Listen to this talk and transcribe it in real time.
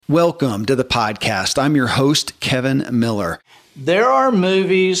Welcome to the podcast. I'm your host, Kevin Miller. There are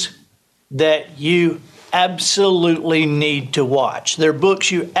movies that you absolutely need to watch. There are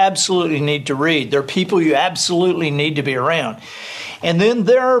books you absolutely need to read. There are people you absolutely need to be around. And then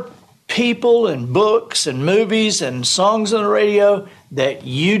there are people and books and movies and songs on the radio that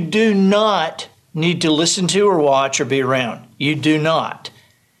you do not need to listen to or watch or be around. You do not.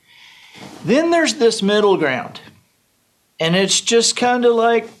 Then there's this middle ground. And it's just kind of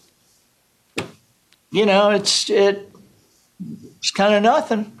like, it's kind of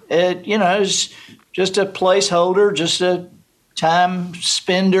nothing. It's just a placeholder, just a time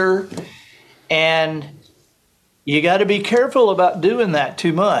spender. And you got to be careful about doing that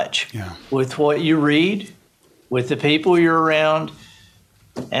too much with what you read, with the people you're around,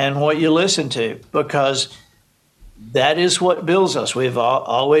 and what you listen to, because that is what builds us. We've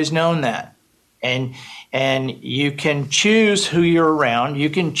always known that. And you can choose who you're around.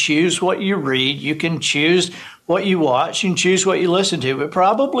 You can choose what you read. You can choose what you watch. You can choose what you listen to. But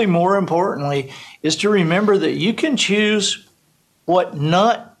probably more importantly is to remember that you can choose what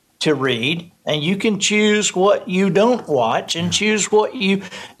not to read, and you can choose what you don't watch, and choose what you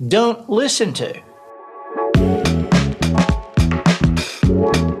don't listen to.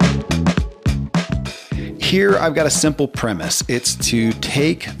 Here, I've got a simple premise. It's to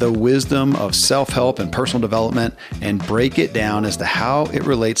take the wisdom of self-help and personal development and break it down as to how it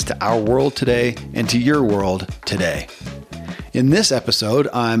relates to our world today and to your world today. In this episode,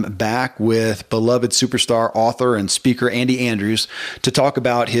 I'm back with beloved superstar, author, and speaker Andy Andrews to talk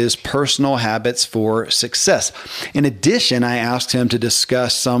about his personal habits for success. In addition, I asked him to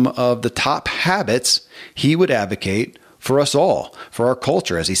discuss some of the top habits he would advocate for us all, for our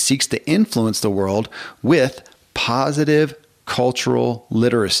culture, as he seeks to influence the world with positive cultural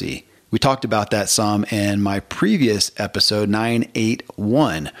literacy. We talked about that some in my previous episode,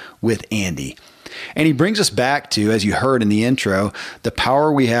 981, with Andy. And he brings us back to, as you heard in the intro, the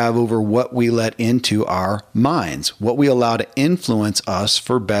power we have over what we let into our minds, what we allow to influence us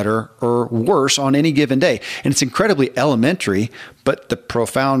for better or worse on any given day. And it's incredibly elementary, but the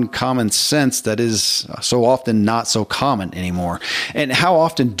profound common sense that is so often not so common anymore. And how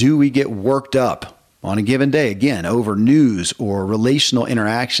often do we get worked up on a given day, again, over news or relational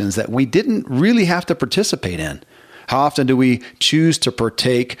interactions that we didn't really have to participate in? How often do we choose to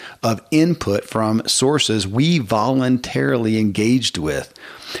partake of input from sources we voluntarily engaged with?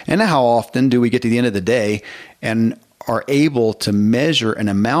 And how often do we get to the end of the day and are able to measure an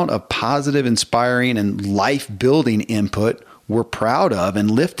amount of positive, inspiring, and life-building input we're proud of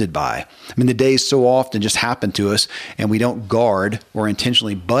and lifted by? I mean, the days so often just happen to us, and we don't guard or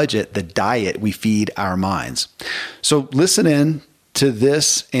intentionally budget the diet we feed our minds. So listen in to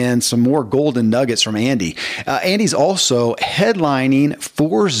this and some more golden nuggets from Andy. Andy's also headlining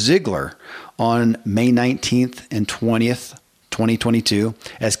for Ziglar on May 19th and 20th, 2022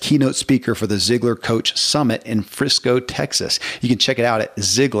 as keynote speaker for the Ziglar Coach Summit in Frisco, Texas. You can check it out at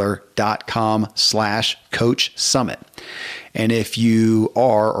Ziglar.com/Coach Summit. And if you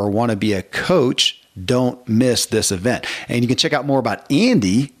are or want to be a coach, don't miss this event. And you can check out more about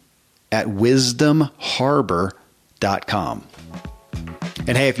Andy at wisdomharbor.com.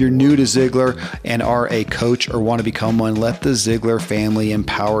 And hey, if you're new to Ziglar and are a coach or want to become one, let the Ziglar family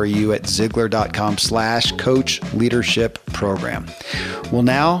empower you at Ziglar.com/Coach Leadership Program. Well,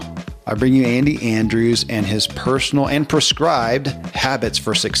 now I bring you Andy Andrews and his personal and prescribed habits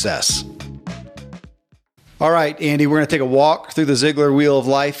for success. All right, Andy, we're going to take a walk through the Ziglar Wheel of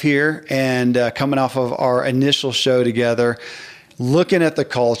Life here, and coming off of our initial show together, looking at the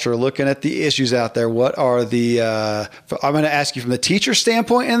culture, looking at the issues out there, what are the, I'm going to ask you from the teacher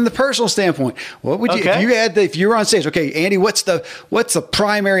standpoint and the personal standpoint. What would you, if you were on stage, okay, Andy, what's the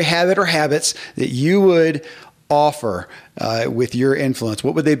primary habit or habits that you would offer with your influence?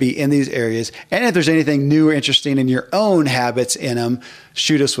 What would they be in these areas? And if there's anything new or interesting in your own habits in them,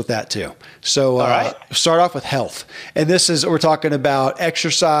 shoot us with that too. So start off with health. And we're talking about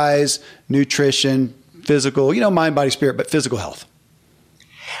exercise, nutrition, physical, mind, body, spirit, but physical health.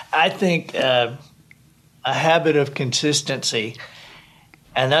 I think a habit of consistency,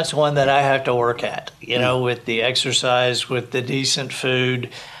 and that's one that I have to work at, with the exercise, with the decent food.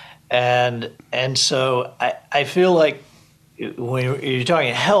 And so I feel like when you're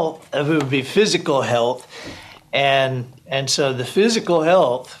talking health, it would be physical health. And so the physical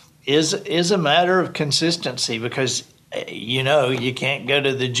health is a matter of consistency, because you can't go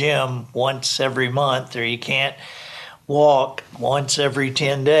to the gym once every month, or you can't walk once every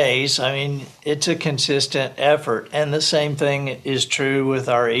 10 days. I mean, it's a consistent effort. And the same thing is true with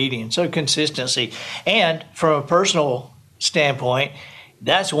our eating. So consistency. And from a personal standpoint,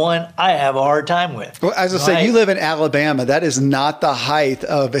 that's one I have a hard time with. Well, as I say, you live in Alabama. That is not the height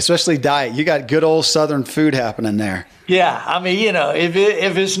of, especially diet. You got good old Southern food happening there. Yeah, I mean, if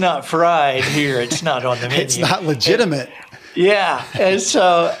it's not fried here, it's not on the menu. It's not legitimate. Yeah, and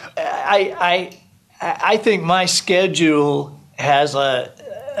so I think my schedule has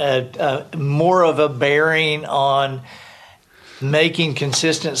a more of a bearing on making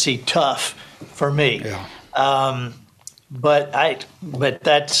consistency tough for me. Yeah. But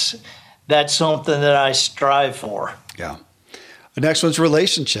that's something that I strive for. Yeah. The next one's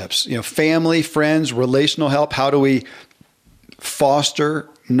relationships. Family, friends, relational help. How do we foster,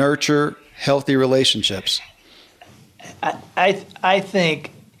 nurture healthy relationships? I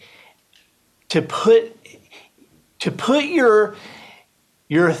think to put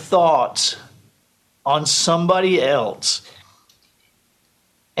your thoughts on somebody else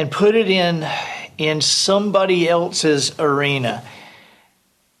and put it in somebody else's arena,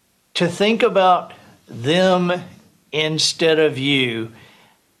 to think about them instead of you.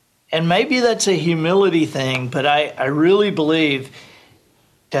 And maybe that's a humility thing, but I really believe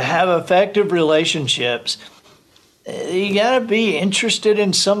to have effective relationships, you got to be interested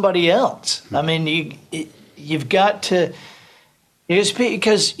in somebody else. I mean, you've got to,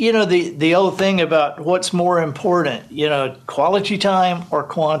 because, the old thing about what's more important, quality time or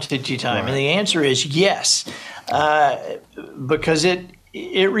quantity time. Right. And the answer is yes, because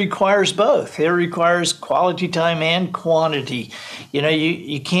it requires both. It requires quality time and quantity.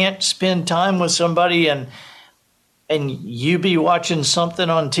 You can't spend time with somebody and you be watching something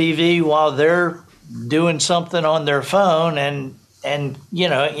on TV while they're doing something on their phone and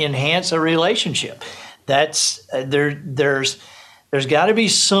enhance a relationship. That's there's got to be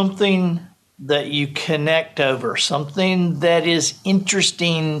something that you connect over, something that is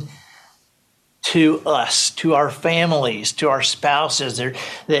interesting to us, to our families, to our spouses,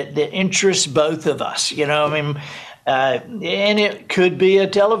 that interests both of us. And it could be a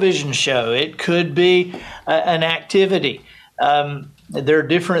television show. It could be an activity. There are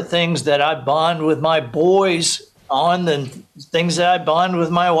different things that I bond with my boys on than things that I bond with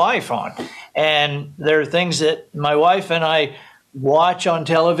my wife on. And there are things that my wife and I watch on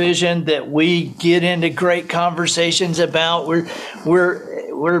television that we get into great conversations about.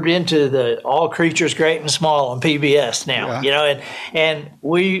 We're into the All Creatures Great and Small on PBS now, and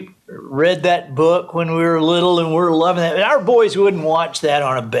we read that book when we were little and we're loving that. And our boys wouldn't watch that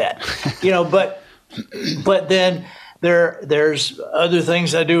on a bet, but then there's other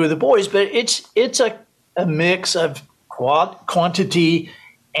things I do with the boys, but it's a mix of quantity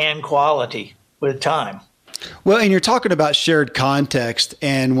and quality with time. Well, and you're talking about shared context.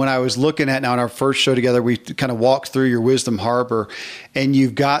 And when I was looking at now in our first show together, we kind of walked through your Wisdom Harbor, and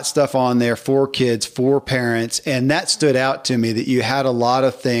you've got stuff on there for kids, for parents. And that stood out to me that you had a lot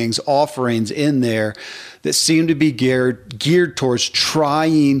of things, offerings in there that seemed to be geared towards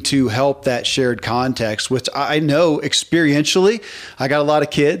trying to help that shared context, which I know experientially, I got a lot of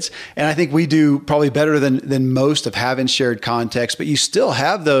kids, and I think we do probably better than most of having shared context, but you still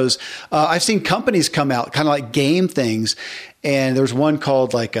have those. I've seen companies come out kind of like game things, and there's one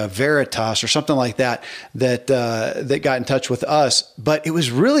called like a Veritas or something like that got in touch with us, but it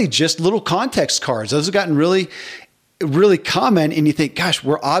was really just little context cards. Those have gotten really, really common, and you think, gosh,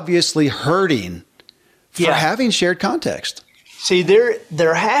 we're obviously hurting for having shared context. See,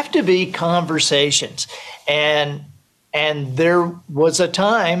 there have to be conversations, and there was a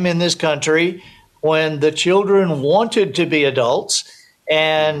time in this country when the children wanted to be adults,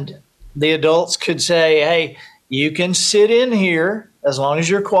 and the adults could say, hey, you can sit in here as long as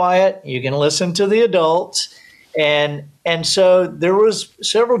you're quiet, you can listen to the adults. And so there was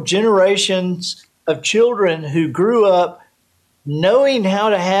several generations of children who grew up knowing how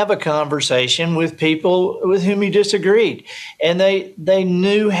to have a conversation with people with whom you disagreed. And they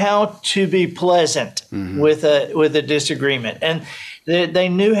knew how to be pleasant with a disagreement. And they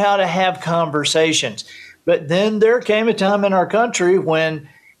knew how to have conversations. But then there came a time in our country when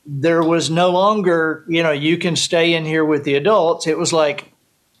there was no longer, you can stay in here with the adults. It was like,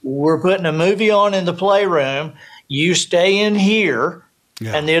 we're putting a movie on in the playroom. You stay in here,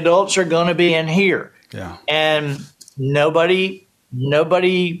 and the adults are going to be in here. Yeah. And nobody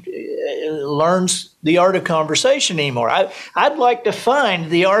learns the art of conversation anymore. I'd like to find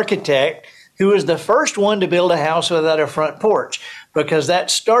the architect who was the first one to build a house without a front porch, because that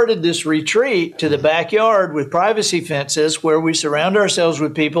started this retreat to the backyard with privacy fences where we surround ourselves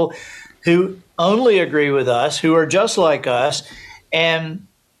with people who only agree with us, who are just like us. And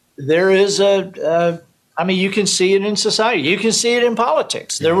there is a I mean, you can see it in society. You can see it in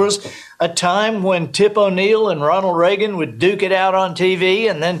politics. There was a time when Tip O'Neill and Ronald Reagan would duke it out on TV,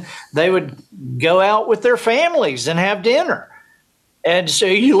 and then they would go out with their families and have dinner. And so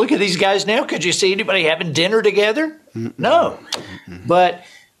you look at these guys now, could you see anybody having dinner together? No. But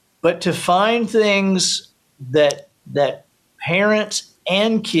to find things that parents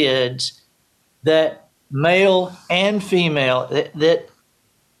and kids, that male and female, that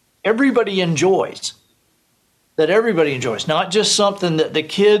everybody enjoys. That everybody enjoys, not just something that the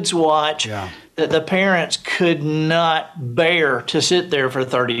kids watch that the parents could not bear to sit there for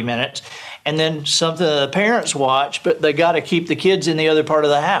 30 minutes, and then something that the parents watch, but they got to keep the kids in the other part of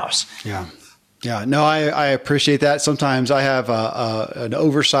the house. Yeah. Yeah. No, I appreciate that. Sometimes I have an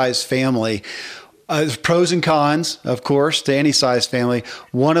oversized family. There's pros and cons, of course, to any size family.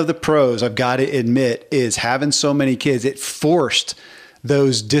 One of the pros, I've got to admit, is having so many kids. It forced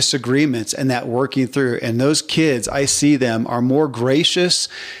those disagreements and that working through. And those kids, I see them are more gracious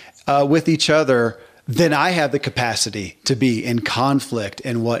with each other than I have the capacity to be in conflict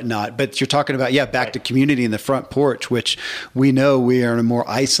and whatnot. But you're talking about, back to community in the front porch, which we know we are in a more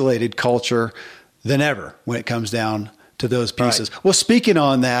isolated culture than ever when it comes down to those pieces. Right. Well, speaking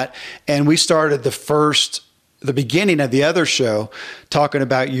on that, and we started the beginning of the other show talking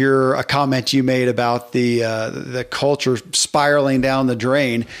about a comment you made about the culture spiraling down the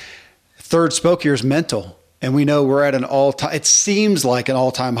drain. Third spoke here is mental. And we know we're at it seems like an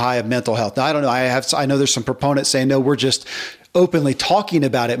all-time high of mental health. Now, I don't know. I know there's some proponents saying, no, we're just openly talking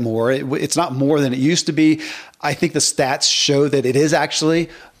about it more. It's not more than it used to be. I think the stats show that it is actually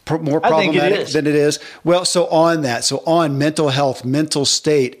more problematic than it is. Well, so on mental health, mental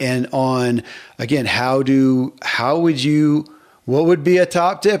state, and on, again, what would be a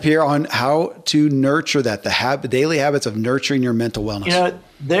top tip here on how to nurture that, the daily habits of nurturing your mental wellness? You know,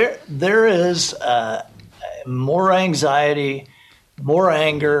 there is more anxiety, more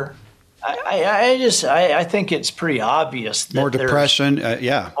anger. I think it's pretty obvious that more depression.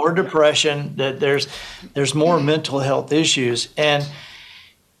 More depression, that there's more mental health issues. And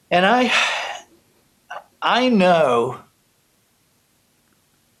I know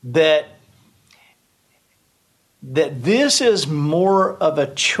that this is more of a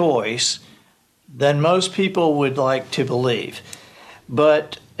choice than most people would like to believe,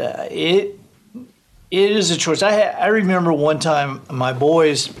 but it is a choice. I remember one time my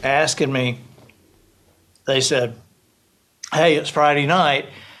boys asking me. They said, "Hey, it's Friday night.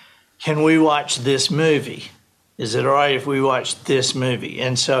 Can we watch this movie? Is it all right if we watch this movie?"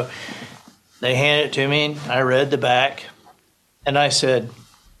 And so they handed it to me, and I read the back, and I said,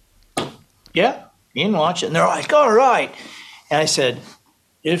 "Yeah, you can watch it." And they're like, "All right." And I said,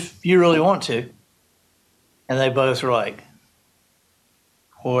 "If you really want to." And they both were like,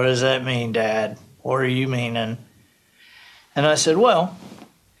 "What does that mean, Dad? What are you meaning?" And I said, "Well,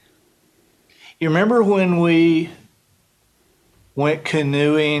 you remember when we went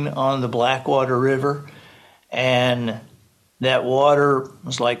canoeing on the Blackwater River, and that water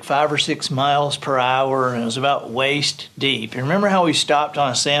was like 5 or 6 miles per hour, and it was about waist deep. You remember how we stopped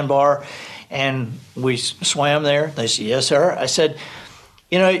on a sandbar and we swam there?" They said, "Yes, sir." I said,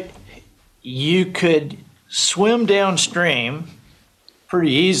 "You know, you could swim downstream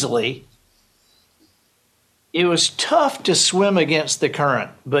pretty easily. It was tough to swim against the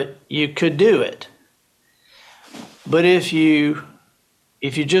current, but you could do it. But if you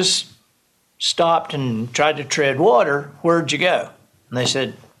just stopped and tried to tread water, where'd you go?" And they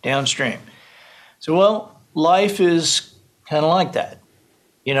said, "Downstream." So, well, life is kind of like that.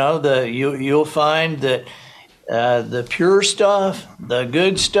 You know, you'll find that the pure stuff, the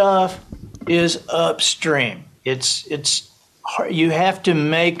good stuff, is upstream. It's hard. You have to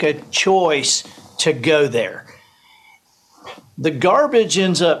make a choice to go there. The garbage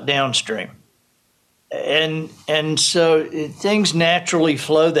ends up downstream. And so things naturally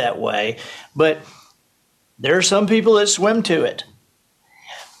flow that way, but there are some people that swim to it.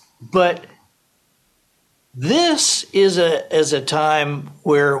 But this is a time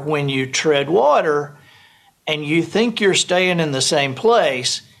where when you tread water and you think you're staying in the same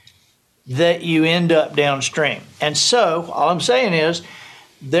place, that you end up downstream. And so all I'm saying is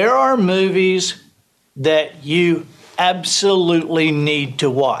there are movies that you absolutely need to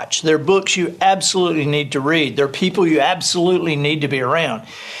watch. There are books you absolutely need to read. There are people you absolutely need to be around.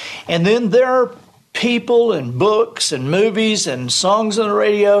 And then there are people and books and movies and songs on the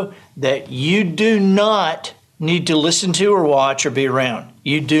radio that you do not need to listen to or watch or be around.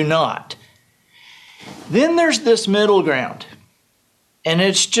 You do not. Then there's this middle ground. And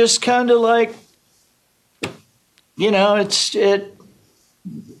it's just kind of like, you know, it's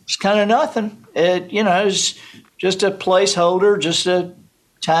kind of nothing. It's just a placeholder, just a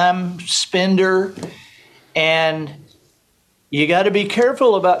time spender, and you got to be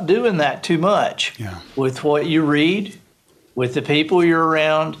careful about doing that too much with what you read, with the people you're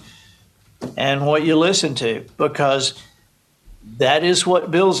around, and what you listen to, because that is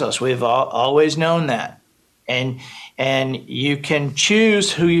what builds us. We've always known that. And you can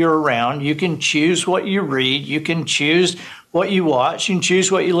choose who you're around. You can choose what you read. You can choose what you watch. You can choose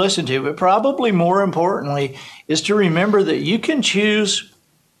what you listen to. But probably more importantly is to remember that you can choose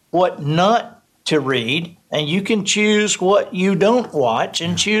what not to read, and you can choose what you don't watch,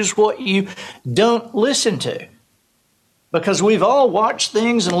 and choose what you don't listen to. Because we've all watched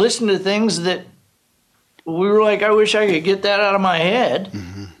things and listened to things that we were like, I wish I could get that out of my head.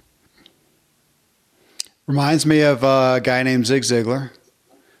 Mm-hmm. Reminds me of a guy named Zig Ziglar.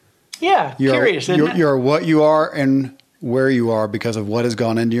 Yeah, curious. You're what you are and where you are because of what has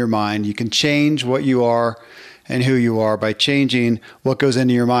gone into your mind. You can change what you are and who you are by changing what goes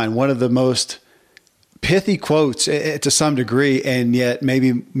into your mind. One of the most pithy quotes to some degree, and yet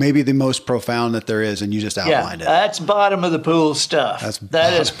maybe the most profound that there is, and you just outlined it. That's bottom of the pool stuff.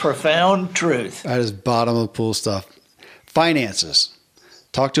 That is profound truth. That is bottom of the pool stuff. Finances.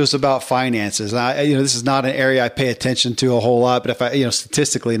 Talk to us about finances. This is not an area I pay attention to a whole lot, but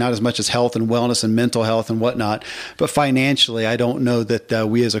statistically, not as much as health and wellness and mental health and whatnot, but financially, I don't know that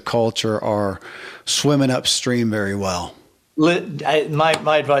we as a culture are swimming upstream very well. My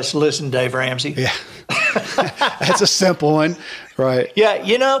advice, listen, Dave Ramsey. Yeah. That's a simple one, right? Yeah.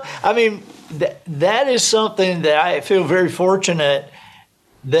 That is something that I feel very fortunate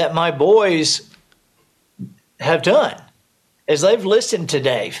that my boys have done. As they've listened to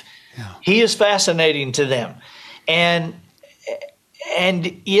Dave, he is fascinating to them, and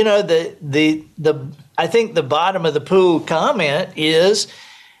I think the bottom of the pool comment is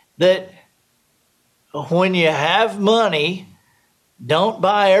that when you have money, don't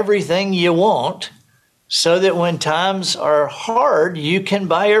buy everything you want, so that when times are hard, you can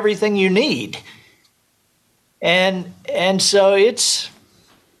buy everything you need, and so it's.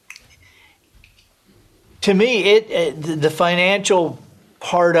 To me, the financial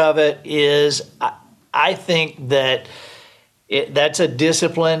part of it is, I think that that's a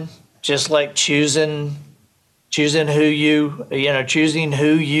discipline, just like choosing who you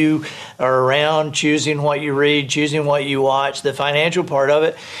are around, choosing what you read, choosing what you watch. The financial part of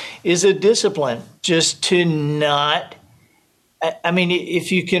it is a discipline, just to not.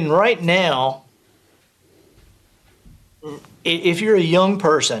 If you can right now, if you're a young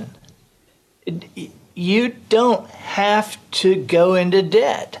person. You don't have to go into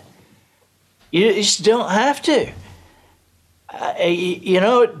debt. You just don't have to. You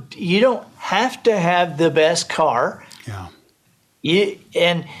don't have to have the best car. Yeah.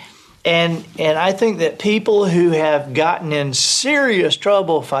 And I think that people who have gotten in serious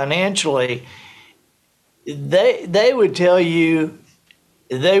trouble financially, they would tell you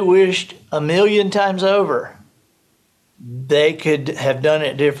they wished a million times over they could have done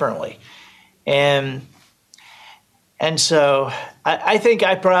it differently. And so I think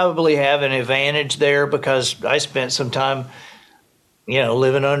I probably have an advantage there because I spent some time,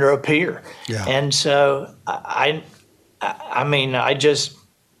 living under a pier. Yeah. And so I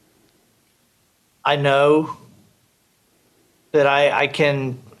know that I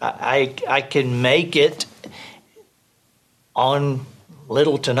can make it on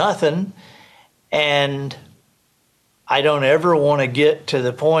little to nothing, and I don't ever want to get to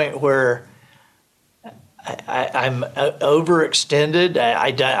the point where I'm overextended.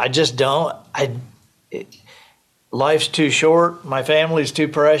 I just don't. Life's too short. My family's too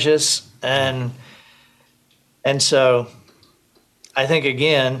precious, and so I think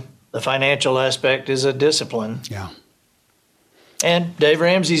again the financial aspect is a discipline. Yeah. And Dave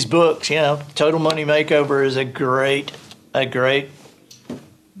Ramsey's books, Total Money Makeover is a great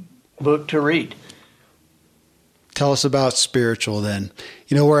book to read. Tell us about spiritual then.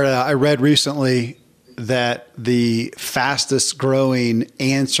 Where I read recently that the fastest growing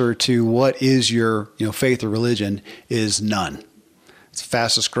answer to what is your faith or religion is none. It's the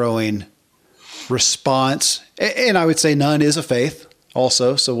fastest growing response. And I would say none is a faith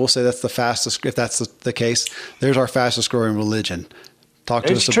also. So we'll say that's the fastest, if that's the case. There's our fastest growing religion. Talk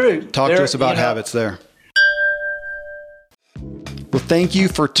to us about habits there. Well, thank you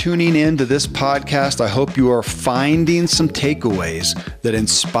for tuning in to this podcast. I hope you are finding some takeaways that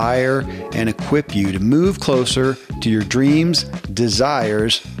inspire and equip you to move closer to your dreams,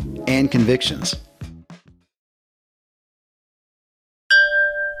 desires, and convictions.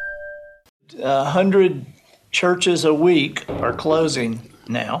 100 churches a week are closing.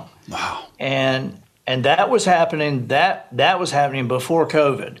 now. Wow. And that was happening. That was happening before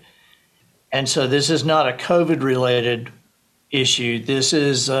COVID. And so this is not a COVID related issue. This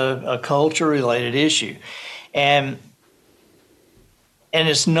is a culture related issue. And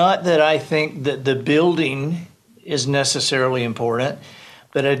it's not that I think that the building is necessarily important,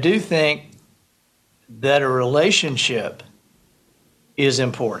 but I do think that a relationship is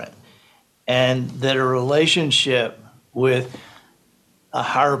important, and that a relationship with a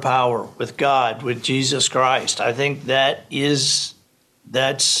higher power, with God, with Jesus Christ, I think that's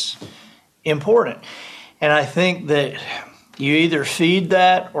important. And I think that you either feed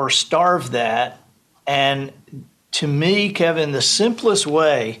that or starve that. And to me, Kevin, the simplest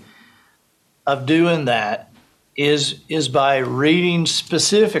way of doing that is by reading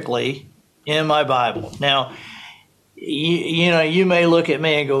specifically in my Bible. Now, you may look at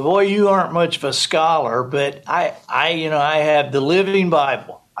me and go, boy, you aren't much of a scholar, but I have the Living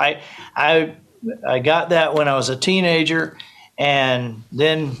Bible. I got that when I was a teenager, and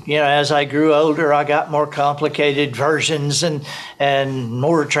then, as I grew older, I got more complicated versions and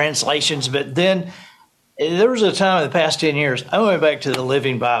more translations. But then there was a time in the past 10 years, I went back to the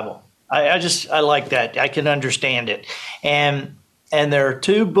Living Bible. I like that. I can understand it. And there are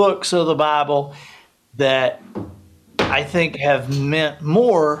two books of the Bible that I think have meant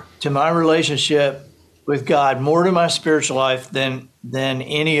more to my relationship with God, more to my spiritual life than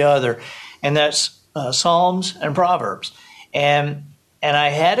any other. And that's Psalms and Proverbs. And I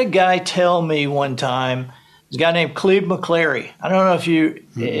had a guy tell me one time, there's a guy named Cleve McClary. I don't know if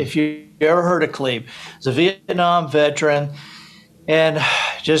you ever heard of Cleve. He's a Vietnam veteran and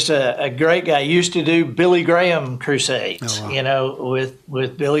just a great guy. He used to do Billy Graham crusades,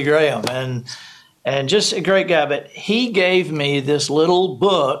 with Billy Graham, and just a great guy. But he gave me this little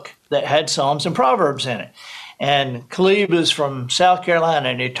book that had Psalms and Proverbs in it. And Cleve is from South Carolina,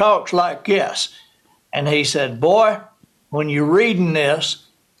 and he talks like this. And he said, boy, when you're reading this,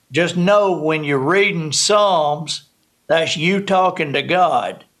 just know when you're reading Psalms, that's you talking to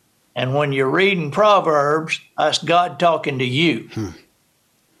God. And when you're reading Proverbs, that's God talking to you.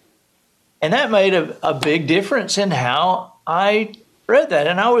 And that made a big difference in how I read that.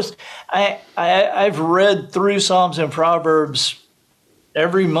 And I've read through Psalms and Proverbs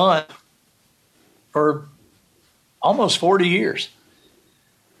every month for almost 40 years.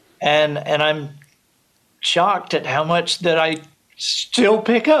 And I'm shocked at how much that I still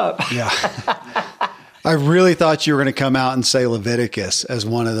pick up. Yeah. I really thought you were going to come out and say Leviticus as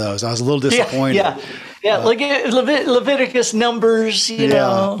one of those. I was a little disappointed. Yeah. Look at Leviticus, Numbers,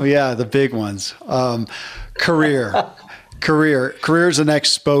 Yeah, the big ones. Career is the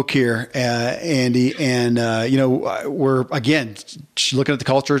next spoke here, Andy. And, we're, again, looking at the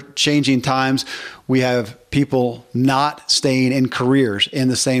culture, changing times. We have people not staying in careers in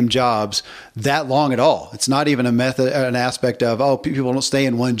the same jobs that long at all. It's not even an aspect of, people don't stay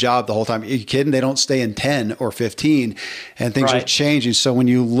in one job the whole time. Are you kidding? They don't stay in 10 or 15, and things are changing. So when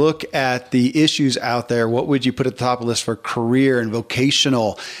you look at the issues out there, what would you put at the top of the list for career and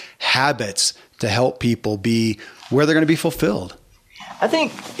vocational habits to help people be where they're going to be fulfilled? I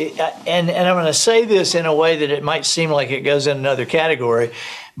think, and I'm going to say this in a way that it might seem like it goes in another category,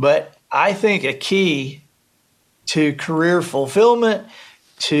 but I think a key to career fulfillment,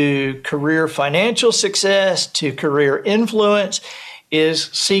 to career financial success, to career influence is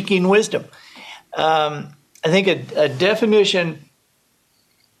seeking wisdom. I think a definition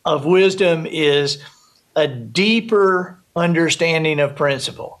of wisdom is a deeper understanding of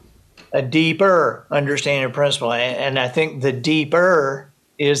principle. A deeper understanding of principle. And I think the deeper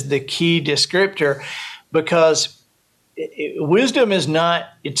is the key descriptor, because wisdom is not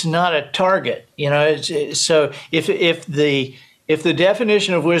a target. So if the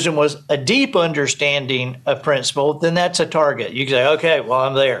definition of wisdom was a deep understanding of principle, then that's a target. You can say, okay, well,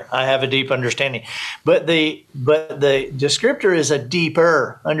 I'm there. I have a deep understanding. But the descriptor is a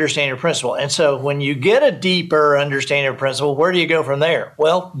deeper understanding of principle. And so when you get a deeper understanding of principle, where do you go from there?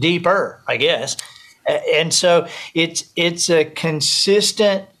 Well, deeper, I guess. And so it's a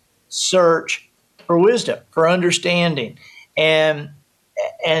consistent search for wisdom, for understanding. And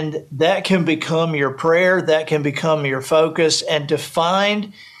that can become your prayer, that can become your focus, and to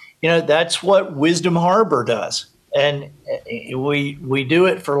find, that's what Wisdom Harbor does. And we do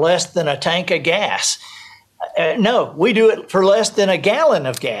it for less than a tank of gas. No, we do it for less than a gallon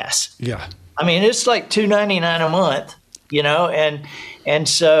of gas. Yeah. I mean, it's like $2.99 a month, and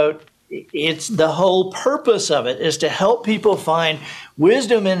so it's the whole purpose of it is to help people find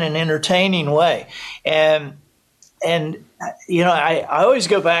wisdom in an entertaining way. And I always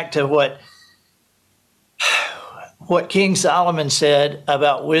go back to what King Solomon said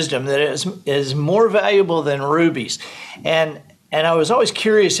about wisdom, that it is more valuable than rubies. And I was always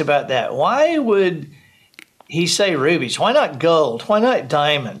curious about that. Why would he say rubies? Why not gold? Why not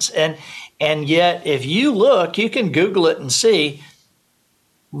diamonds? And yet, if you look, you can Google it and see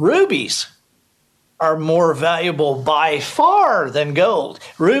rubies are more valuable by far than gold.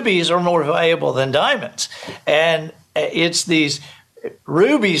 Rubies are more valuable than diamonds. And it's these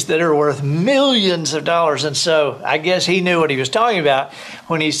rubies that are worth millions of dollars. And so I guess he knew what he was talking about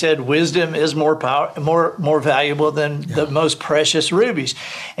when he said wisdom is more valuable than the most precious rubies.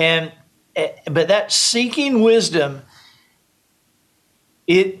 But that seeking wisdom,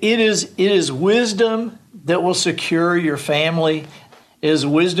 it is wisdom that will secure your family. It is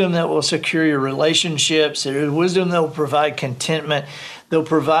wisdom that will secure your relationships. It is wisdom that will provide contentment. They'll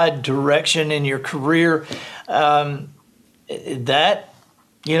provide direction in your career. That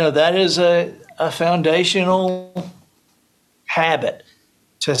is a foundational habit,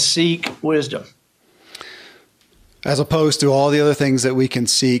 to seek wisdom. As opposed to all the other things that we can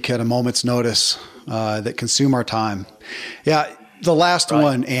seek at a moment's notice that consume our time. Yeah. The last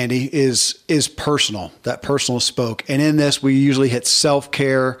one, Andy, is personal, that personal spoke. And in this, we usually hit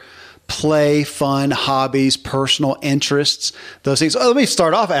self-care, play, fun, hobbies, personal interests, those things. Oh, let me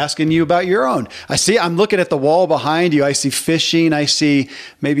start off asking you about your own. I'm looking at the wall behind you. I see fishing. I see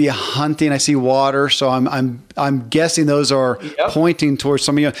maybe hunting. I see water. So I'm guessing those are pointing towards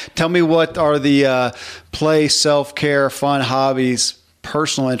some of you. Tell me, what are the play, self-care, fun, hobbies,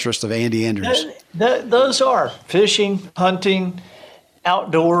 personal interests of Andy Andrews? Those are fishing, hunting,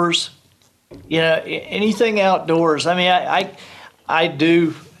 outdoors, anything outdoors. I mean, I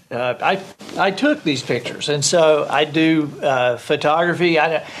do. I took these pictures, and so I do photography.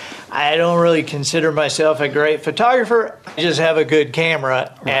 I don't really consider myself a great photographer. I just have a good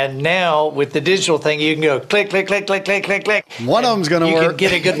camera. And now with the digital thing, you can go click, click, click, click, click, click, click. One of them's going to work. You can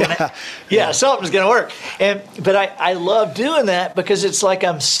get a good one. Yeah, something's going to work. But I love doing that because it's like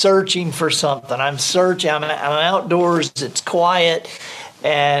I'm searching for something. I'm outdoors. It's quiet,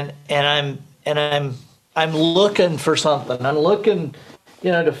 and I'm looking for something. I'm looking,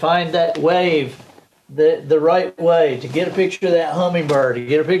 to find that wave. The right way, to get a picture of that hummingbird, to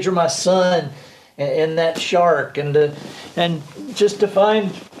get a picture of my son and that shark, and just to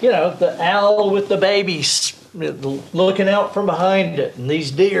find, the owl with the babies looking out from behind it, and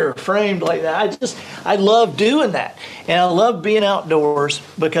these deer framed like that. I love doing that, and I love being outdoors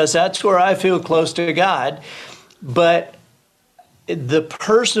because that's where I feel close to God. But the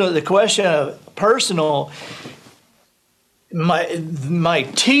question of personal, my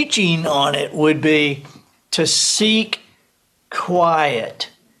teaching on it would be to seek quiet,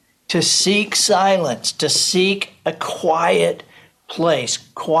 to seek silence, to seek a quiet place,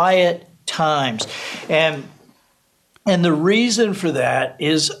 quiet times. And the reason for that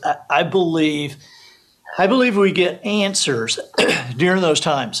is I believe we get answers during those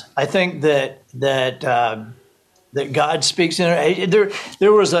times. I think that God speaks in it.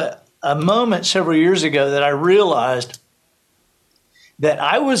 There was a moment several years ago that I realized that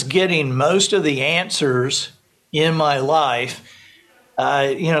I was getting most of the answers in my life,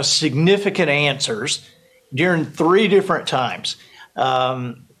 significant answers, during 3 different times.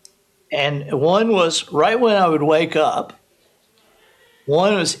 And one was right when I would wake up,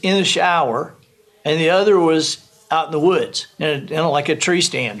 one was in the shower, and the other was out in the woods, like a tree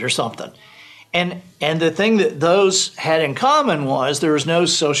stand or something. And the thing that those had in common was there was no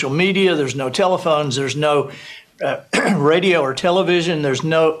social media, there's no telephones, there's no radio or television, there's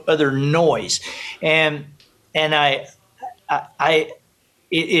no other noise. And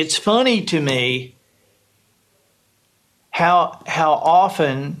it's funny to me how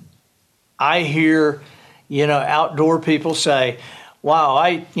often I hear, outdoor people say, wow,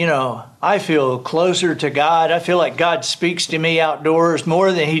 I feel closer to God. I feel like God speaks to me outdoors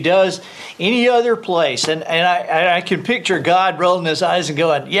more than he does any other place. And I can picture God rolling his eyes and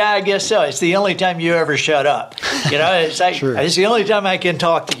going, yeah, I guess so. It's the only time you ever shut up. It's like, it's the only time I can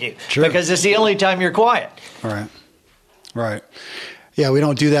talk to you because it's the only time you're quiet. Right. Yeah, we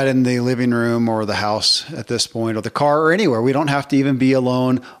don't do that in the living room or the house at this point, or the car or anywhere. We don't have to even be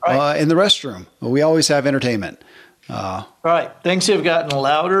alone in the restroom. We always have entertainment. Right. Things have gotten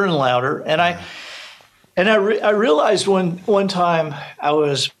louder and louder. And I realized one time I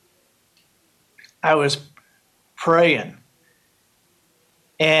was praying,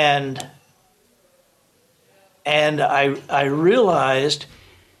 and I realized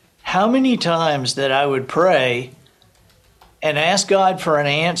how many times that I would pray and ask God for an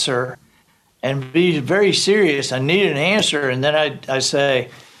answer and be very serious. I need an answer. And then I say,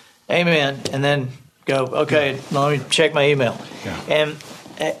 amen. And then go, okay, let me check my email. Yeah.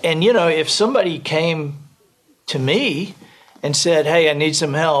 And you know, if somebody came to me and said, hey, I need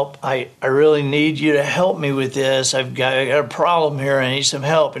some help. I really need you to help me with this. I got a problem here. I need some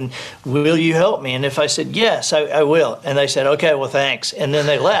help. And will you help me? And if I said, yes, I will. And they said, okay, well, thanks. And then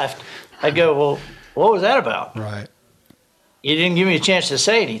they left. I'd go, well, what was that about? Right. You didn't give me a chance to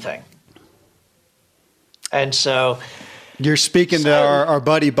say anything. And so. You're speaking to our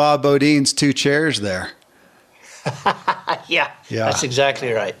buddy Bob Bodine's 2 chairs there. Yeah, that's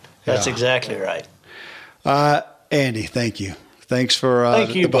exactly right. That's exactly right. Andy, thank you. Thanks for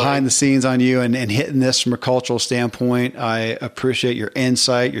the behind the scenes on you and hitting this from a cultural standpoint. I appreciate your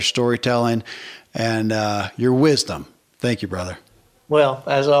insight, your storytelling, and your wisdom. Thank you, brother. Well,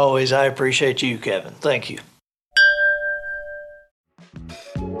 as always, I appreciate you, Kevin. Thank you.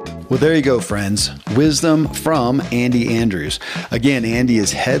 Well, there you go, friends. Wisdom from Andy Andrews. Again, Andy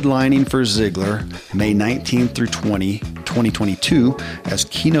is headlining for Ziglar May 19th through 2022 as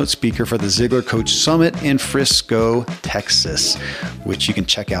keynote speaker for the Ziglar Coach Summit in Frisco, Texas, which you can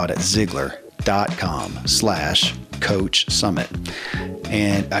check out at Ziglar.com/Coach Summit.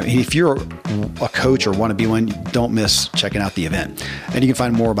 And I mean, if you're a coach or want to be one, don't miss checking out the event. And you can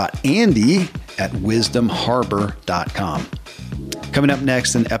find more about Andy at wisdomharbor.com. Coming up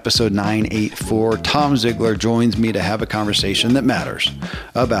next in episode 984, Tom Ziglar joins me to have a conversation that matters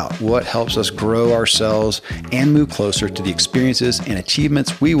about what helps us grow ourselves and move closer to the experiences and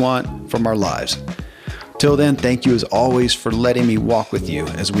achievements we want from our lives. Till then, thank you as always for letting me walk with you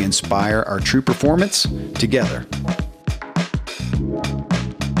as we inspire our true performance together.